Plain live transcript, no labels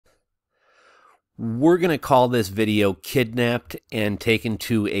We're going to call this video Kidnapped and Taken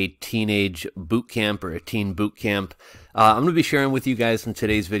to a Teenage Boot Camp or a Teen Boot Camp. I'm going to be sharing with you guys in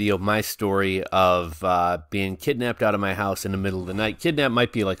today's video my story of being kidnapped out of my house in the middle of the night. Kidnap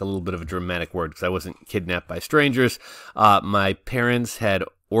might be like a little bit of a dramatic word because I wasn't kidnapped by strangers. My parents had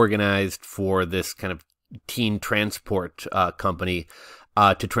organized for this kind of teen transport company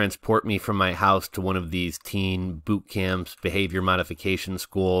to transport me from my house to one of these teen boot camps, behavior modification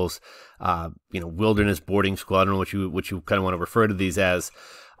schools, wilderness boarding school. I don't know what you kind of want to refer to these as.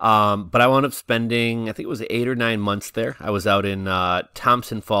 But I wound up spending, I think it was 8 or 9 months there. I was out in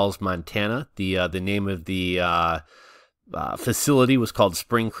Thompson Falls, Montana. The name of the facility was called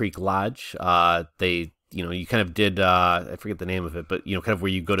Spring Creek Lodge. You kind of did, I forget the name of it, but, kind of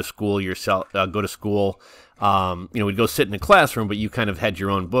where you go to school yourself, we'd go sit in a classroom, but you kind of had your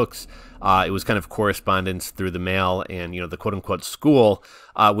own books. It was kind of correspondence through the mail and, the quote unquote school,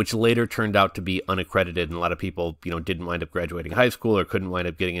 which later turned out to be unaccredited. And a lot of people, didn't wind up graduating high school or couldn't wind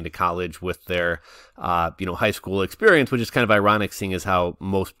up getting into college with their, high school experience, which is kind of ironic seeing as how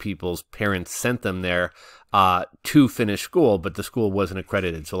most people's parents sent them there to finish school, but the school wasn't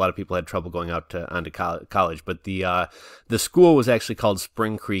accredited. So a lot of people had trouble going onto college. But the school was actually called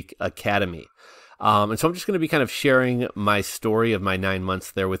Spring Creek Academy. And so I'm just going to be kind of sharing my story of my 9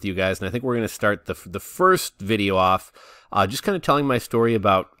 months there with you guys. And I think we're going to start the first video off just kind of telling my story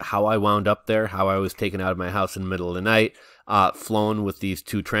about how I wound up there, how I was taken out of my house in the middle of the night, flown with these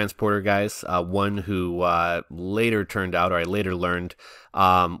two transporter guys, one who later turned out, or I later learned,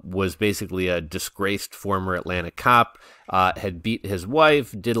 was basically a disgraced former Atlanta cop, had beat his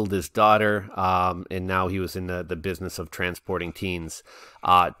wife, diddled his daughter, and now he was in the business of transporting teens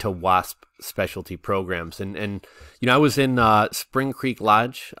to WASP specialty programs. And I was in Spring Creek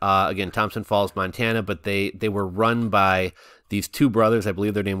Lodge, again, Thompson Falls, Montana, but they were run by these two brothers. I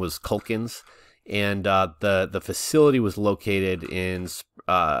believe their name was Culkins. And the facility was located in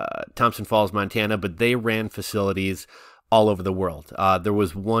Thompson Falls, Montana, but they ran facilities all over the world. There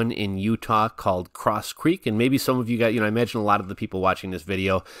was one in Utah called Cross Creek, and maybe some of you guys, I imagine a lot of the people watching this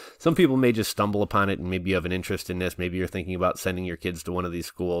video, some people may just stumble upon it, and maybe you have an interest in this. Maybe you're thinking about sending your kids to one of these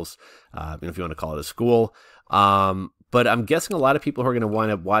schools, if you want to call it a school. But I'm guessing a lot of people who are going to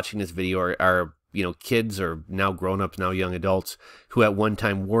wind up watching this video are kids or now grown-ups, now young adults who at one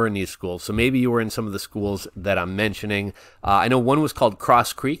time were in these schools. So maybe you were in some of the schools that I'm mentioning. I know one was called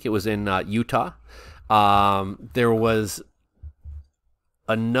Cross Creek. It was in Utah. There was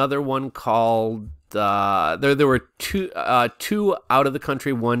another one called, there were two out of the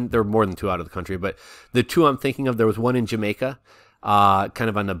country. There were more than two out of the country, but the two I'm thinking of, there was one in Jamaica, kind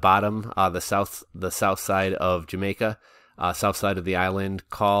of on the bottom, the south side of Jamaica. South side of the island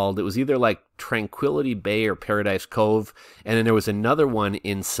it was either like Tranquility Bay or Paradise Cove. And then there was another one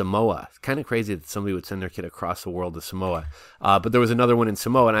in Samoa. It's kind of crazy that somebody would send their kid across the world to Samoa. But there was another one in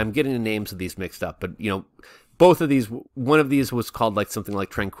Samoa, and I'm getting the names of these mixed up. But, both of these, one of these was called like something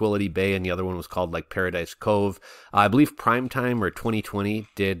like Tranquility Bay, and the other one was called like Paradise Cove. I believe Primetime or 2020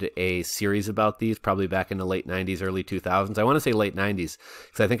 did a series about these, probably back in the late 90s, early 2000s. I want to say late 90s,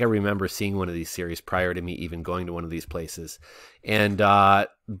 because I think I remember seeing one of these series prior to me even going to one of these places. And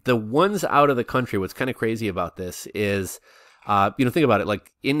the ones out of the country, what's kind of crazy about this is, think about it,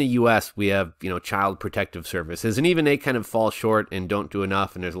 like in the U.S., we have, Child Protective Services, and even they kind of fall short and don't do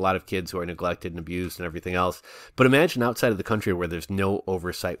enough, and there's a lot of kids who are neglected and abused and everything else. But imagine outside of the country where there's no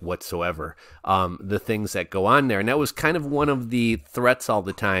oversight whatsoever, the things that go on there. And that was kind of one of the threats all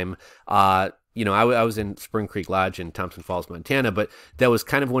the time. I was in Spring Creek Lodge in Thompson Falls, Montana, but that was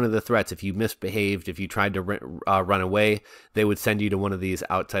kind of one of the threats. If you misbehaved, if you tried to run away, they would send you to one of these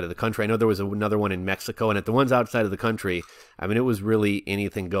outside of the country. I know there was another one in Mexico, and at the ones outside of the country, it was really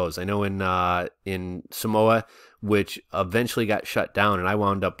anything goes. I know in Samoa, which eventually got shut down, and I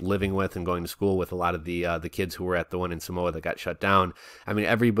wound up living with and going to school with a lot of the kids who were at the one in Samoa that got shut down.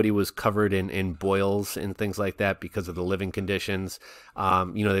 Everybody was covered in boils and things like that because of the living conditions.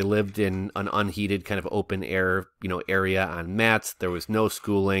 They lived in an unheated kind of open air, area on mats. There was no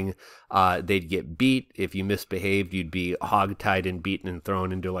schooling. They'd get beat. If you misbehaved, you'd be hogtied and beaten and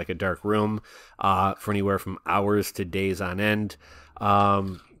thrown into like a dark room for anywhere from hours to days on end.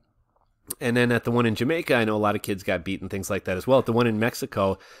 And then at the one in Jamaica, I know a lot of kids got beat and things like that as well. At the one in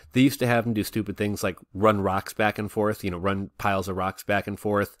Mexico, they used to have them do stupid things like run rocks back and forth, run piles of rocks back and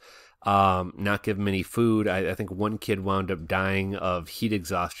forth. not give them any food. I think one kid wound up dying of heat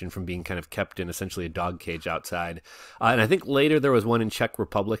exhaustion from being kind of kept in essentially a dog cage outside. And I think later there was one in Czech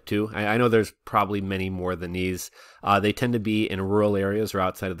Republic too. I know there's probably many more than these. They tend to be in rural areas or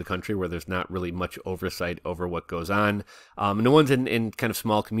outside of the country where there's not really much oversight over what goes on. And the ones in kind of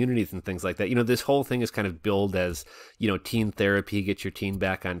small communities and things like that. This whole thing is kind of billed as, teen therapy, get your teen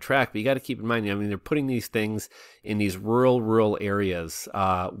back on track. But you got to keep in mind, they're putting these things in these rural areas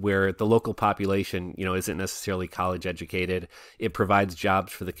where the local population, isn't necessarily college educated. It provides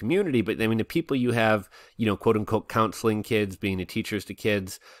jobs for the community, but the people you have, quote unquote, counseling kids, being the teachers to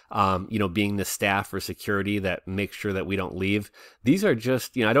kids, being the staff or security that makes sure that we don't leave. These are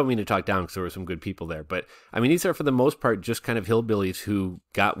just, I don't mean to talk down because there were some good people there, but these are for the most part just kind of hillbillies who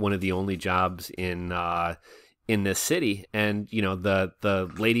got one of the only jobs in this city. And,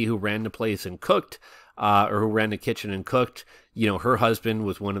 the lady who ran the place and cooked, or who ran the kitchen and cooked, her husband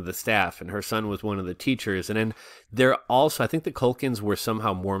was one of the staff and her son was one of the teachers. And then they're also, I think the Culkins were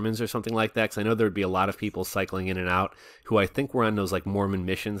somehow Mormons or something like that. Cause I know there would be a lot of people cycling in and out who I think were on those like Mormon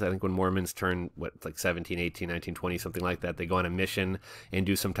missions. I think when Mormons turn 17, 18, 19, 20, something like that, they go on a mission and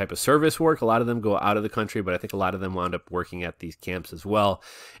do some type of service work. A lot of them go out of the country, but I think a lot of them wound up working at these camps as well.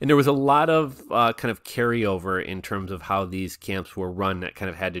 And there was a lot of kind of carryover in terms of how these camps were run that kind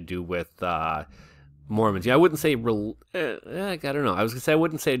of had to do with, Mormons. I wouldn't say, I don't know. I was going to say, I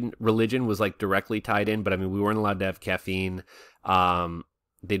wouldn't say religion was like directly tied in, but we weren't allowed to have caffeine.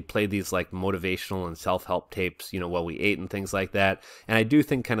 They'd play these like motivational and self-help tapes, while we ate and things like that. And I do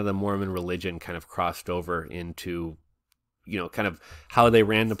think kind of the Mormon religion kind of crossed over into, kind of how they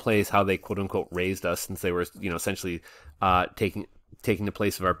ran the place, how they quote unquote raised us, since they were, essentially taking the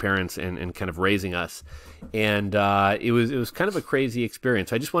place of our parents and kind of raising us. And it was kind of a crazy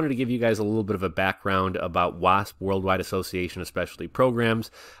experience. I just wanted to give you guys a little bit of a background about WASP, Worldwide Association of Specialty Programs.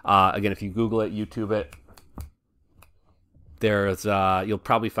 Again, if you Google it, YouTube it, there's you'll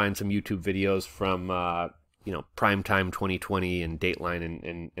probably find some YouTube videos from Primetime 2020 and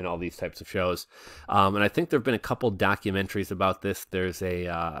Dateline and all these types of shows. And I think there have been a couple documentaries about this. There's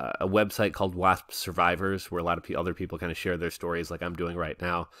a website called WASP Survivors where a lot of other people kind of share their stories like I'm doing right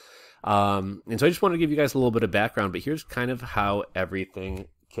now. And so I just wanted to give you guys a little bit of background, but here's kind of how everything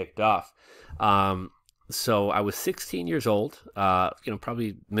kicked off. So I was 16 years old,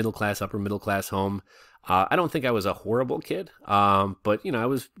 probably middle class, upper middle class home. I don't think I was a horrible kid, but I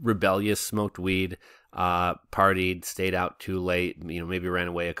was rebellious, smoked weed, partied, stayed out too late, maybe ran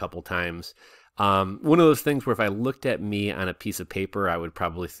away a couple times. One of those things where if I looked at me on a piece of paper, I would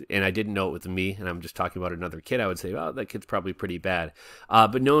probably, and I didn't know it was me, and I'm just talking about another kid, I would say, oh, that kid's probably pretty bad.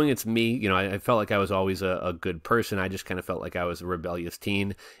 But knowing it's me, I felt like I was always a good person. I just kind of felt like I was a rebellious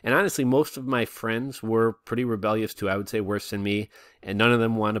teen. And honestly, most of my friends were pretty rebellious too. I would say worse than me. And none of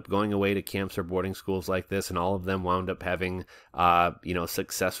them wound up going away to camps or boarding schools like this. And all of them wound up having,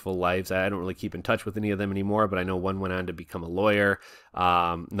 successful lives. I don't really keep in touch with any of them anymore, but I know one went on to become a lawyer.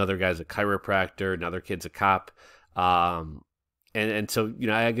 Another guy's a chiropractor. Another kid's a cop. And so,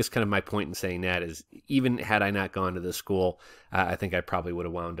 I guess kind of my point in saying that is even had I not gone to this school, I think I probably would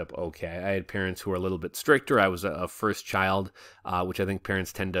have wound up okay. I had parents who were a little bit stricter. I was a first child, which I think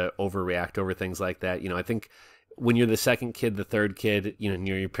parents tend to overreact over things like that. I think when you're the second kid, the third kid,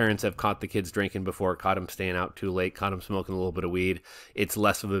 your parents have caught the kids drinking before, caught them staying out too late, caught them smoking a little bit of weed. It's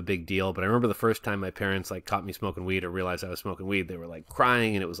less of a big deal. But I remember the first time my parents caught me smoking weed or realized I was smoking weed, they were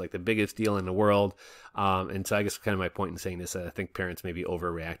crying, and it was the biggest deal in the world. And so I guess kind of my point in saying this, I think parents maybe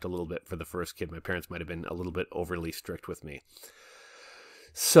overreact a little bit for the first kid. My parents might have been a little bit overly strict with me.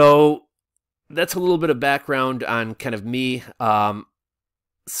 So that's a little bit of background on kind of me.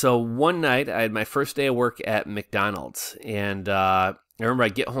 So one night I had my first day of work at McDonald's, and I remember I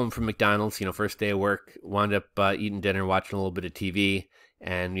get home from McDonald's, first day of work, wound up eating dinner, watching a little bit of TV,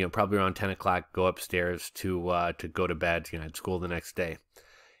 and probably around 10 o'clock go upstairs to go to bed. I had school the next day.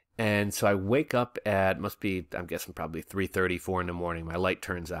 And so I wake up at, must be, I'm guessing probably 3:30, 4 in the morning. My light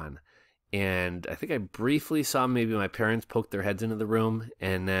turns on. And I think I briefly saw maybe my parents poke their heads into the room.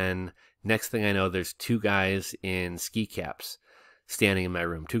 And then next thing I know, there's two guys in ski caps standing in my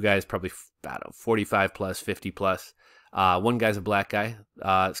room. Two guys, probably, 45 plus, 50 plus. One guy's a black guy,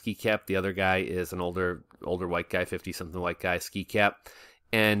 ski cap. The other guy is an older white guy, 50-something white guy, ski cap.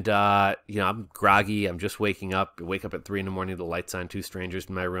 And, I'm groggy. I'm just waking up. I wake up at 3 in the morning. The light's on. Two strangers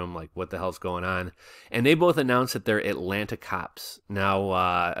in my room. What the hell's going on? And they both announced that they're Atlanta cops.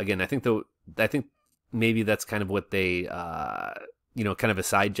 Now, again, I think maybe that's kind of what they, kind of a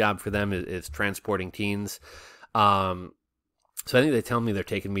side job for them is transporting teens. So I think they tell me they're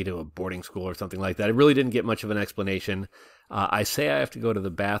taking me to a boarding school or something like that. I really didn't get much of an explanation. I say I have to go to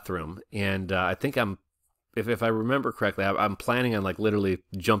the bathroom, and I think if I remember correctly, I'm planning on like literally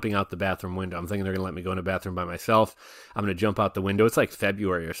jumping out the bathroom window. I'm thinking they're going to let me go in the bathroom by myself. I'm going to jump out the window. It's like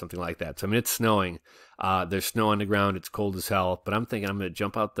February or something like that. So, I mean, it's snowing. There's snow on the ground. It's cold as hell. But I'm thinking I'm going to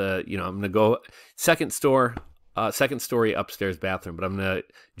jump out I'm going to go second story upstairs bathroom. But I'm going to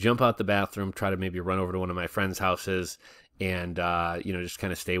jump out the bathroom, try to maybe run over to one of my friends' houses and, just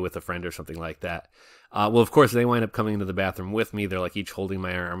kind of stay with a friend or something like that. Well, of course, they wind up coming into the bathroom with me. They're like each holding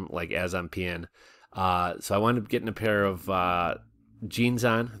my arm, like as I'm peeing. So I wound up getting a pair of jeans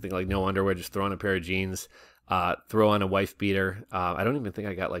on. I think like no underwear, just throw on a pair of jeans, throw on a wife beater. I don't even think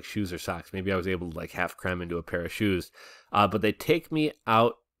I got like shoes or socks. Maybe I was able to like half cram into a pair of shoes. But they take me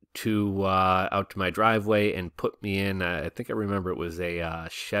out to my driveway and put me in. I think I remember it was a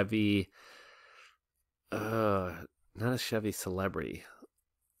Chevy, not a Chevy Celebrity.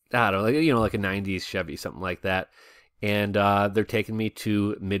 I don't know, like a 90s Chevy, something like that. And they're taking me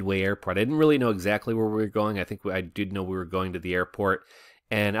to Midway Airport. I didn't really know exactly where we were going. I think I did know we were going to the airport.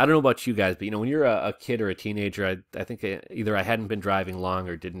 And I don't know about you guys, but when you're a kid or a teenager, I think either I hadn't been driving long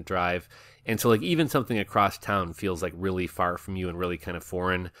or didn't drive. And so like even something across town feels like really far from you and really kind of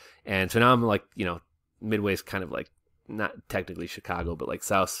foreign. And so now I'm like, Midway's kind of like not technically Chicago, but like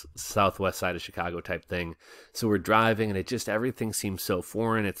southwest side of Chicago type thing. So we're driving and everything seems so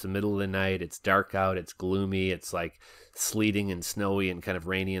foreign. It's the middle of the night. It's dark out. It's gloomy. It's like sleeting and snowy and kind of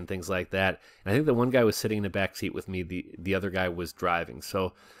rainy and things like that. And I think the one guy was sitting in the back seat with me. The other guy was driving.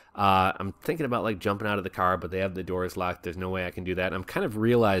 So I'm thinking about like jumping out of the car, but they have the doors locked. There's no way I can do that. And I'm kind of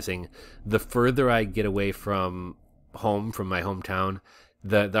realizing the further I get away from home, from my hometown,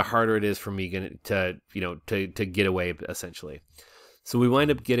 the harder it is for me to get away, essentially. So we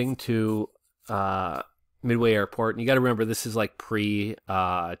wind up getting to Midway Airport, and you got to remember this is like pre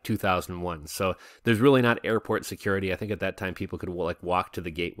 2001, so there's really not airport security. I think at that time people could like walk to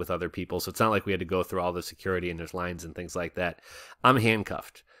the gate with other people, so it's not like we had to go through all the security and there's lines and things like that. I'm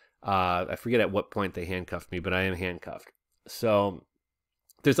handcuffed. I forget at what point they handcuffed me, but I am handcuffed. So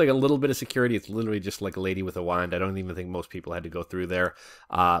there's like a little bit of security. It's literally just like a lady with a wand. I don't even think most people had to go through there.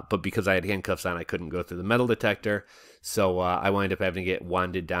 But because I had handcuffs on, I couldn't go through the metal detector. So I wind up having to get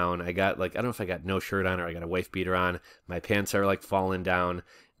wanded down. I got like, I don't know if I got no shirt on or I got a wife beater on. My pants are like falling down.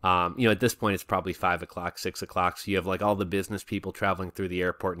 At this point, it's probably 5 o'clock, 6 o'clock. So you have like all the business people traveling through the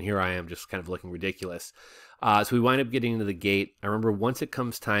airport. And here I am just kind of looking ridiculous. So we wind up getting into the gate. I remember once it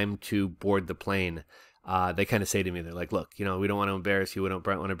comes time to board the plane, they kind of say to me, they're like, look, we don't want to embarrass you. We don't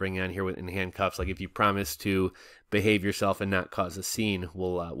want to bring you on here in handcuffs. Like if you promise to behave yourself and not cause a scene,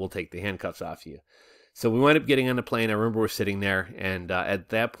 we'll take the handcuffs off you. So we wind up getting on the plane. I remember we're sitting there, and at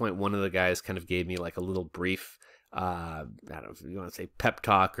that point, one of the guys kind of gave me like a little brief, I don't know if you want to say pep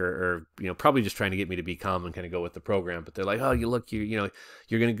talk or probably just trying to get me to be calm and kind of go with the program. But they're like, oh, you're going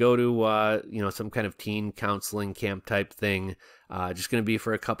to go to, some kind of teen counseling camp type thing. Just going to be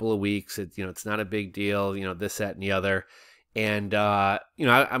for a couple of weeks. It's not a big deal, this, that, and the other. And,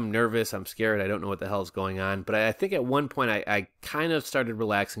 I'm nervous. I'm scared. I don't know what the hell is going on. But I think at one point I kind of started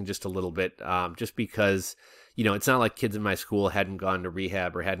relaxing just a little bit, just because, it's not like kids in my school hadn't gone to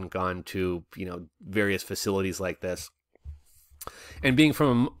rehab or hadn't gone to, various facilities like this. And being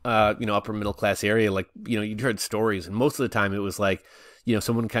from, upper middle class area, like, you'd heard stories. And most of the time it was like,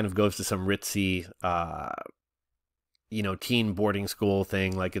 someone kind of goes to some ritzy, teen boarding school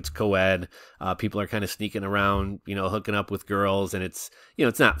thing, like it's co-ed. People are kind of sneaking around, hooking up with girls, and it's,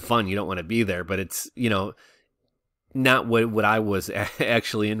 it's not fun. You don't want to be there, but it's, not what I was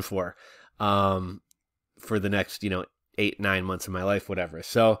actually in for the next, 8-9 months of my life, whatever.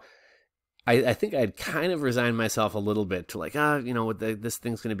 So I think I'd kind of resigned myself a little bit to like, this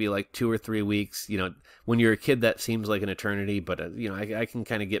thing's going to be like 2 or 3 weeks. When you're a kid, that seems like an eternity, but I can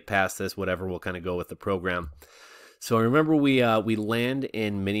kind of get past this, whatever. We'll kind of go with the program. So I remember we land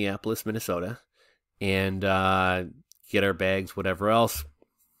in Minneapolis, Minnesota, and get our bags, whatever else.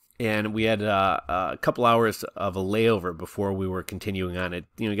 And we had a couple hours of a layover before we were continuing on it.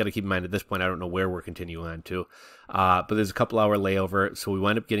 You got to keep in mind at this point, I don't know where we're continuing on to. But there's a couple hour layover. So we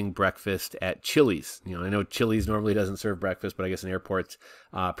wind up getting breakfast at Chili's. I know Chili's normally doesn't serve breakfast, but I guess in airports,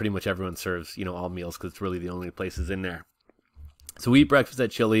 pretty much everyone serves, all meals because it's really the only places in there. So we eat breakfast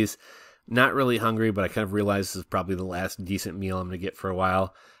at Chili's. Not really hungry, but I kind of realized this is probably the last decent meal I'm going to get for a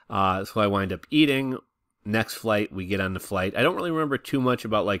while. So I wind up eating. Next flight, we get on the flight. I don't really remember too much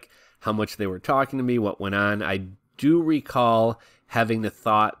about like how much they were talking to me, what went on. I do recall having the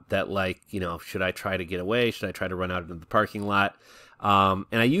thought that like, should I try to get away? Should I try to run out into the parking lot? And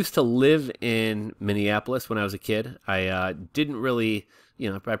I used to live in Minneapolis when I was a kid. I didn't really,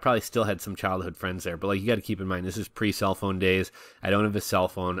 I probably still had some childhood friends there, but like you got to keep in mind, this is pre-cell phone days. I don't have a cell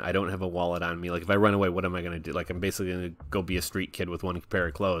phone. I don't have a wallet on me. Like if I run away, what am I going to do? Like I'm basically going to go be a street kid with one pair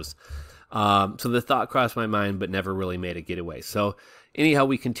of clothes. So the thought crossed my mind, but never really made a getaway. So anyhow,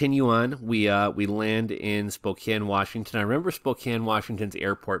 we continue on. We land in Spokane, Washington. I remember Spokane, Washington's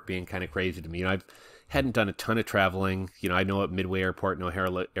airport being kind of crazy to me. I hadn't done a ton of traveling. I know what Midway Airport and O'Hare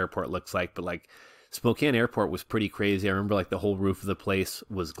Airport looks like, but like Spokane Airport was pretty crazy. I remember like the whole roof of the place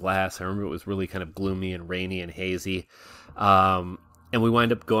was glass. I remember it was really kind of gloomy and rainy and hazy. And we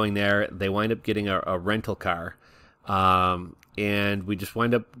wind up going there. They wind up getting a rental car. And we just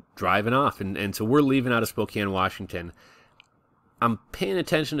wind up driving off. And so we're leaving out of Spokane, Washington. I'm paying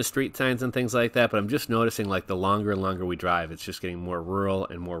attention to street signs and things like that, but I'm just noticing like the longer and longer we drive, it's just getting more rural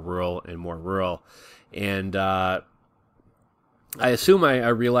and more rural and more rural. And I assume I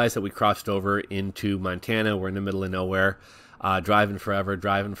realized that we crossed over into Montana. We're in the middle of nowhere, driving forever.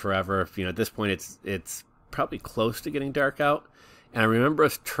 At this point, it's probably close to getting dark out. And I remember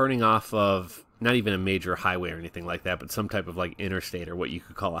us turning off of not even a major highway or anything like that, but some type of like interstate or what you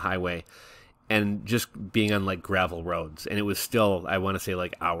could call a highway, and just being on like gravel roads. And it was still, I want to say,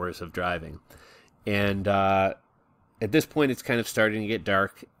 like hours of driving. And at this point, it's kind of starting to get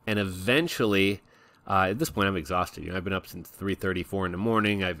dark. And eventually, at this point, I'm exhausted. I've been up since 3:34 in the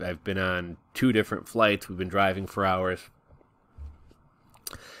morning. I've been on 2 different flights. We've been driving for hours.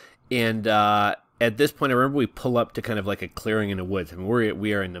 And at this point, I remember we pull up to kind of like a clearing in the woods. I mean,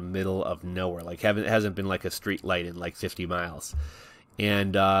 we are in the middle of nowhere. Like, hasn't been like a street light in like 50 miles.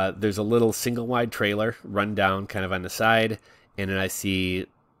 And there's a little single-wide trailer run down kind of on the side. And then I see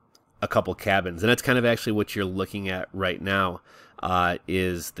a couple cabins. And that's kind of actually what you're looking at right now,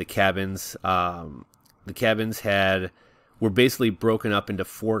 is the cabins. The cabins were basically broken up into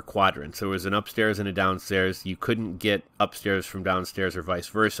 4 quadrants. So there was an upstairs and a downstairs. You couldn't get upstairs from downstairs or vice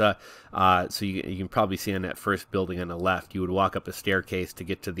versa. So you can probably see on that first building on the left, you would walk up a staircase to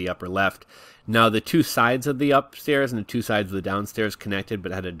get to the upper left. Now the 2 sides of the upstairs and the 2 sides of the downstairs connected,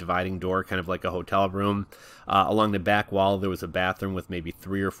 but had a dividing door, kind of like a hotel room. Along the back wall, there was a bathroom with maybe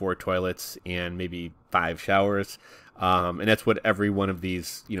 3 or 4 toilets and maybe 5 showers. And that's what every one of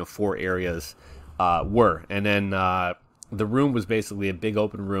these 4 areas were. And then the room was basically a big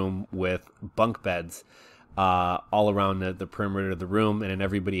open room with bunk beds all around the perimeter of the room, and then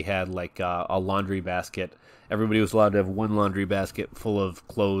everybody had like a laundry basket. Everybody was allowed to have 1 laundry basket full of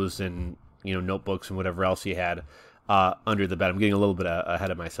clothes and notebooks and whatever else you had under the bed. I'm getting a little bit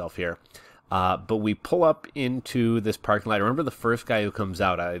ahead of myself here. But we pull up into this parking lot. I remember the first guy who comes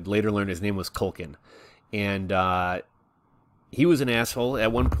out. I later learned his name was Culkin, and he was an asshole.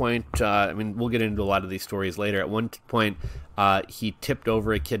 At one point, we'll get into a lot of these stories later. At one point, he tipped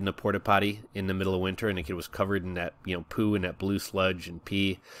over a kid in a porta potty in the middle of winter, and the kid was covered in that, poo and that blue sludge and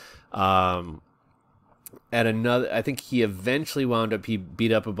pee. At another, I think he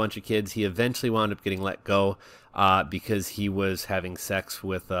beat up a bunch of kids. He eventually wound up getting let go because he was having sex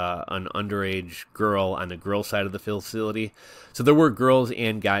with an underage girl on the girl side of the facility. So there were girls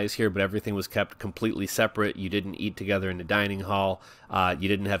and guys here, but everything was kept completely separate. You didn't eat together in the dining hall. You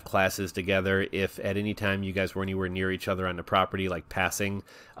didn't have classes together. If at any time you guys were anywhere near each other on the property, like passing,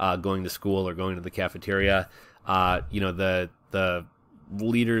 going to school or going to the cafeteria, the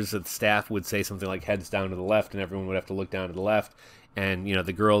leaders of the staff would say something like heads down to the left, and everyone would have to look down to the left. And,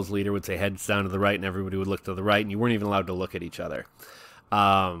 the girls' leader would say heads down to the right, and everybody would look to the right, and you weren't even allowed to look at each other.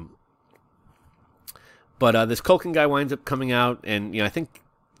 But this Culkin guy winds up coming out, and, I think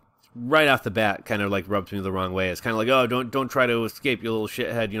right off the bat kind of like rubs me the wrong way. It's kind of like, oh, don't try to escape, you little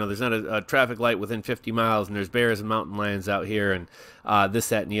shithead. There's not a traffic light within 50 miles, and there's bears and mountain lions out here, and this,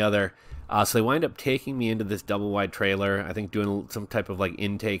 that, and the other. So they wind up taking me into this double-wide trailer, I think doing some type of like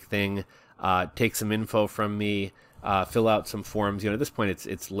intake thing, take some info from me, fill out some forms. At this point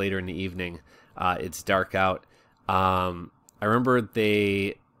it's later in the evening. It's dark out. I remember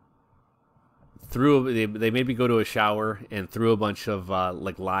they made me go to a shower and threw a bunch of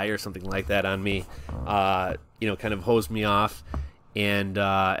like lye or something like that on me, kind of hosed me off. And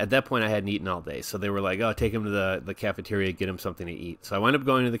at that point, I hadn't eaten all day. So they were like, oh, take him to the cafeteria, get him something to eat. So I wound up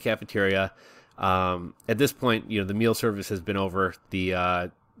going to the cafeteria. At this point, the meal service has been over.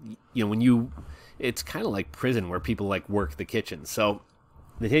 It's kind of like prison where people like work the kitchen. So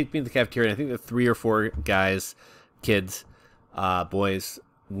they take me to the cafeteria. And I think there are 3 or 4 guys, kids, boys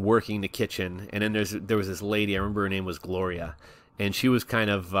working the kitchen. And then there was this lady. I remember her name was Gloria. And she was kind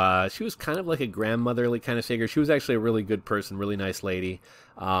of like a grandmotherly kind of figure. She was actually a really good person, really nice lady.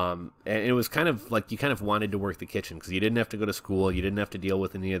 And it was kind of like you kind of wanted to work the kitchen because you didn't have to go to school. You didn't have to deal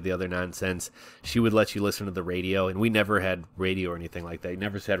with any of the other nonsense. She would let you listen to the radio, and we never had radio or anything like that. You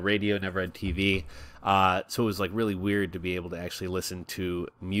never had radio, never had TV. So it was like really weird to be able to actually listen to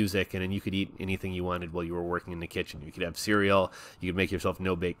music, and then you could eat anything you wanted while you were working in the kitchen. You could have cereal, you could make yourself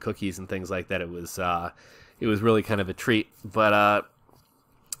no-bake cookies and things like that. It was really kind of a treat. But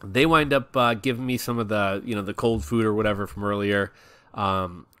they wind up giving me some of the the cold food or whatever from earlier.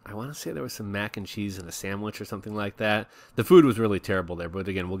 I want to say there was some mac and cheese and a sandwich or something like that. The food was really terrible there, but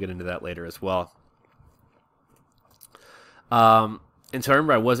again, we'll get into that later as well. And so I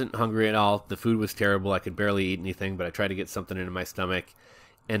remember I wasn't hungry at all. The food was terrible. I could barely eat anything, but I tried to get something into my stomach.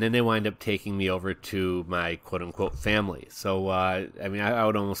 And then they wind up taking me over to my quote-unquote family. So, I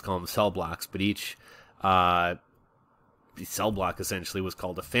would almost call them cell blocks, but each cell block essentially was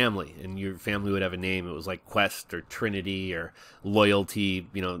called a family, and your family would have a name. It was like Quest or Trinity or Loyalty,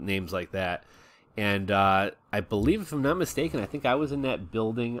 names like that. And I believe, if I'm not mistaken, I think I was in that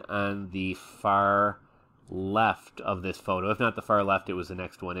building on the far left of this photo. If not the far left, it was the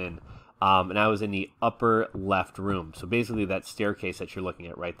next one in. And I was in the upper left room. So basically that staircase that you're looking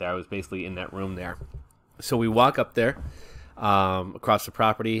at right there, I was basically in that room there. So we walk up there across the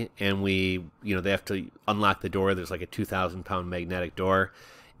property, and they have to unlock the door. There's like a 2,000-pound magnetic door.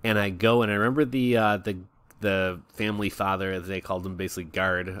 And I go, and I remember the family father, as they called him, basically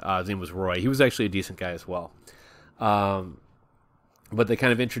guard. His name was Roy. He was actually a decent guy as well. But they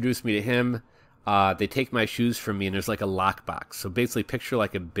kind of introduced me to him. They take my shoes from me, and there's like a lockbox. So basically picture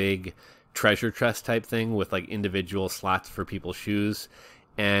like a big treasure chest type thing with like individual slots for people's shoes.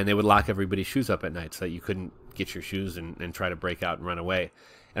 And they would lock everybody's shoes up at night so that you couldn't get your shoes and try to break out and run away.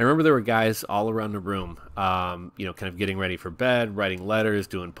 And I remember there were guys all around the room, kind of getting ready for bed, writing letters,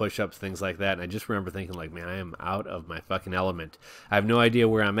 doing push-ups, things like that. And I just remember thinking, like, man, I am out of my fucking element. I have no idea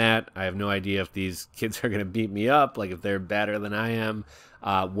where I'm at. I have no idea if these kids are going to beat me up, like if they're better than I am,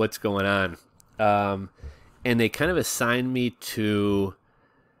 what's going on. And they kind of assigned me to,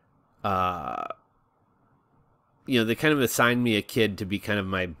 they kind of assigned me a kid to be kind of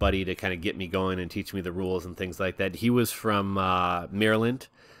my buddy to kind of get me going and teach me the rules and things like that. He was from Maryland.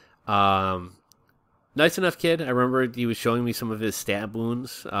 Nice enough kid. I remember he was showing me some of his stab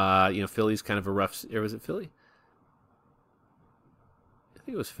wounds. Philly's kind of a rough, or was it Philly? I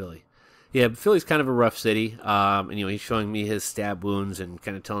think it was Philly. Yeah, Philly's kind of a rough city, and he's showing me his stab wounds and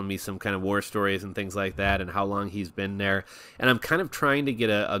kind of telling me some kind of war stories and things like that and how long he's been there. And I'm kind of trying to get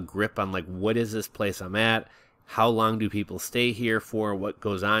a grip on, like, what is this place I'm at? How long do people stay here for? What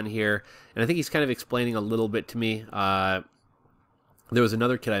goes on here? And I think he's kind of explaining a little bit to me. There was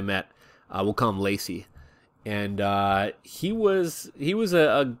another kid I met, we'll call him Lacey, and he was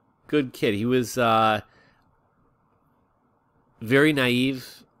a good kid. He was very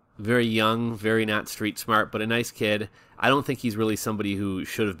naive, very young, very not street smart, but a nice kid. I don't think he's really somebody who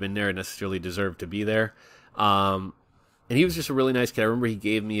should have been there and necessarily deserved to be there. And he was just a really nice kid. I remember he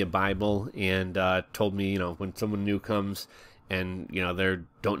gave me a Bible and told me, when someone new comes and, they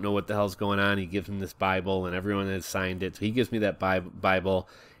don't know what the hell's going on, he gives them this Bible, and everyone has signed it. So he gives me that Bible,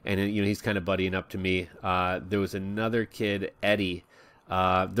 and, he's kind of buddying up to me. There was another kid, Eddie.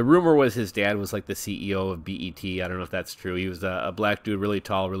 The rumor was his dad was like the CEO of BET. I don't know if that's true. He was a black dude, really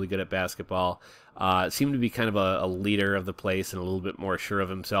tall, really good at basketball. Seemed to be kind of a leader of the place and a little bit more sure of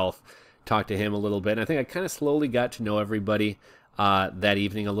himself. Talked to him a little bit, and I think I kind of slowly got to know everybody that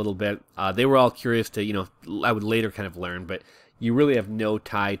evening a little bit. They were all curious to, I would later kind of learn, but you really have no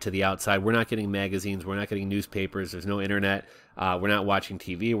tie to the outside. We're not getting magazines. We're not getting newspapers. There's no internet. We're not watching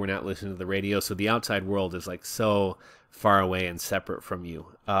TV. We're not listening to the radio. So the outside world is like so far away and separate from you.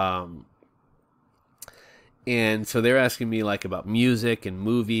 And so they're asking me like about music and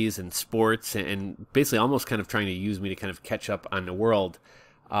movies and sports and basically almost kind of trying to use me to kind of catch up on the world.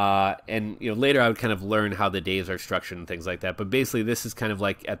 And later I would kind of learn how the days are structured and things like that. But basically this is kind of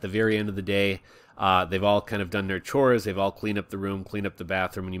like at the very end of the day, they've all kind of done their chores. They've all cleaned up the room, cleaned up the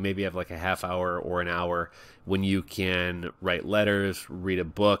bathroom, and you maybe have like a half hour or an hour when you can write letters, read a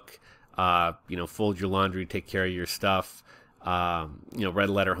book, fold your laundry, take care of your stuff, write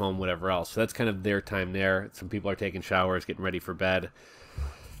a letter home, whatever else. So that's kind of their time there. Some people are taking showers, getting ready for bed.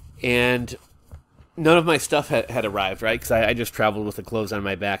 And none of my stuff had arrived, right? Because I just traveled with the clothes on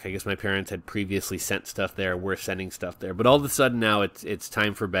my back. I guess my parents had previously sent stuff there. We're sending stuff there. But all of a sudden now it's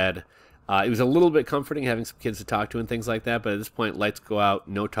time for bed. It was a little bit comforting having some kids to talk to and things like that. But at this point, lights go out,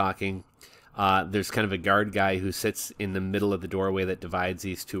 no talking. There's kind of a guard guy who sits in the middle of the doorway that divides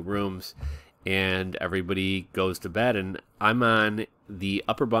these two rooms. And everybody goes to bed. And I'm on the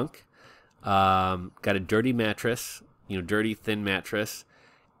upper bunk. Got a dirty mattress, dirty, thin mattress.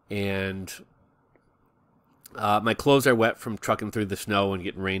 and my clothes are wet from trucking through the snow and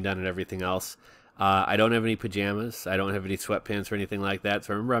getting rained on and everything else. I don't have any pajamas. I don't have any sweatpants or anything like that.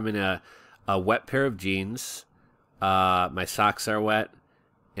 So I remember I'm in a wet pair of jeans. My socks are wet,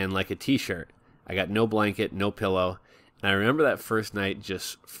 and like a t-shirt. I got no blanket, no pillow. And I remember that first night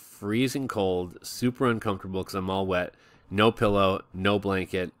just freezing cold, super uncomfortable because I'm all wet, no pillow, no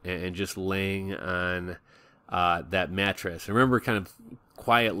blanket, and just laying on that mattress. I remember kind of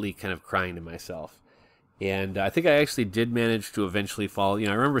quietly kind of crying to myself. And I think I actually did manage to eventually fall. You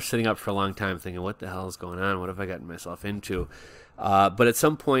know, I remember sitting up for a long time thinking, what the hell is going on? What have I gotten myself into? But at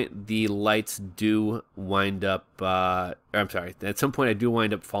some point, the lights do wind up, at some point I do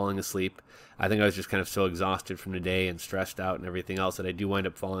wind up falling asleep. I think I was just kind of so exhausted from the day and stressed out and everything else that I do wind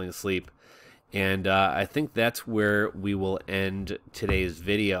up falling asleep. And I think that's where we will end today's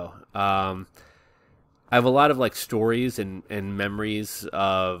video. I have a lot of like stories and memories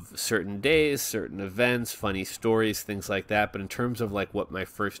of certain days, certain events, funny stories, things like that. But in terms of like what my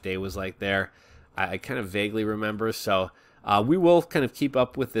first day was like there, I kind of vaguely remember. So we will kind of keep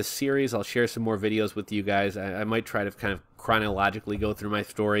up with this series. I'll share some more videos with you guys. I might try to kind of chronologically go through my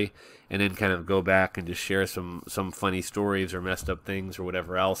story and then kind of go back and just share some funny stories or messed up things or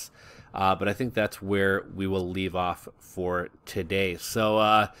whatever else. But I think that's where we will leave off for today.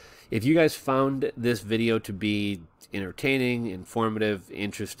 So if you guys found this video to be entertaining, informative,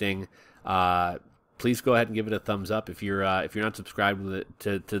 interesting, please go ahead and give it a thumbs up. If you're not subscribed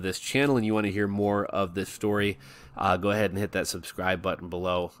to this channel and you want to hear more of this story, go ahead and hit that subscribe button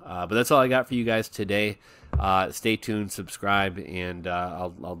below. But that's all I got for you guys today. Stay tuned, subscribe, and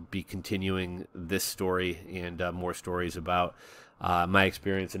I'll be continuing this story and more stories about my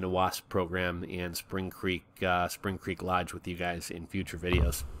experience in the WASP program and Spring Creek Lodge with you guys in future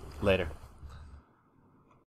videos. Later.